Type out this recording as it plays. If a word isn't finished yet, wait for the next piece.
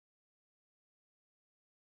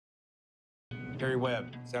Gary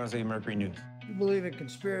Webb, San Jose Mercury News. You believe in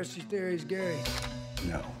conspiracy theories, Gary?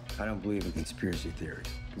 No, I don't believe in conspiracy theories.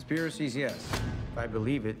 Conspiracies, yes. If I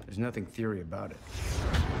believe it, there's nothing theory about it.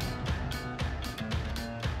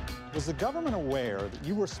 Was the government aware that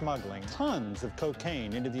you were smuggling tons of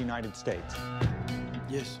cocaine into the United States?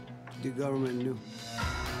 Yes, the government knew.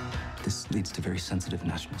 This leads to very sensitive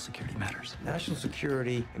national security matters. National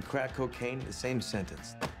security and crack cocaine, the same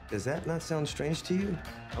sentence. Does that not sound strange to you?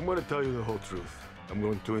 I'm going to tell you the whole truth. I'm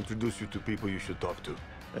going to introduce you to people you should talk to.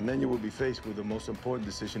 And then you will be faced with the most important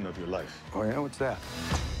decision of your life. Oh, yeah? What's that?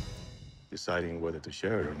 Deciding whether to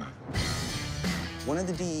share it or not. One of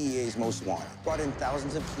the DEA's most wanted brought in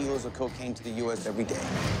thousands of kilos of cocaine to the U.S. every day.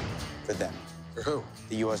 For them. For who?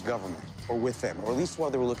 The U.S. government. Or with them. Or at least while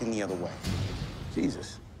they were looking the other way.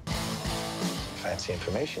 Jesus. Fancy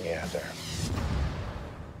information you have there.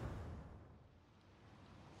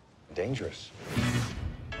 Dangerous.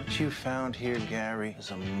 What you found here, Gary, is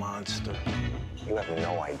a monster. You have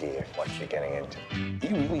no idea what you're getting into.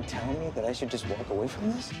 You really telling me that I should just walk away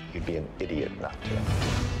from this? You'd be an idiot not to.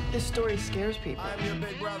 This story scares people. I'm your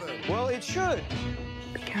big brother. Well, it should.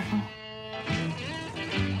 Be careful.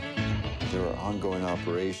 There are ongoing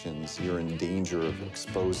operations you're in danger of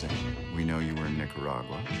exposing. We know you were in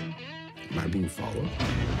Nicaragua. Am I being followed?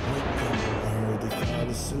 They found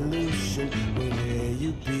a solution. Where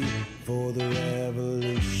you be for the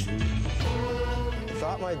revolution? I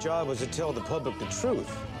thought my job was to tell the public the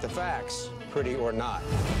truth, the facts, pretty or not.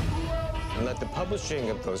 And let the publishing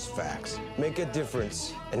of those facts make a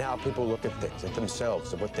difference in how people look at things, at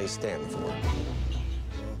themselves, and what they stand for.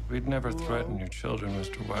 We'd never threaten your children,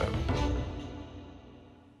 Mr. Webb.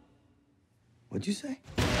 What'd you say?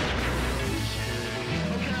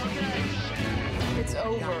 It's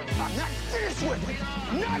over. I'm not finished with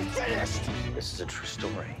it! Not finished! This is a true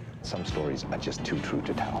story. Some stories are just too true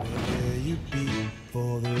to tell. Where you be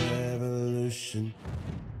for the revolution?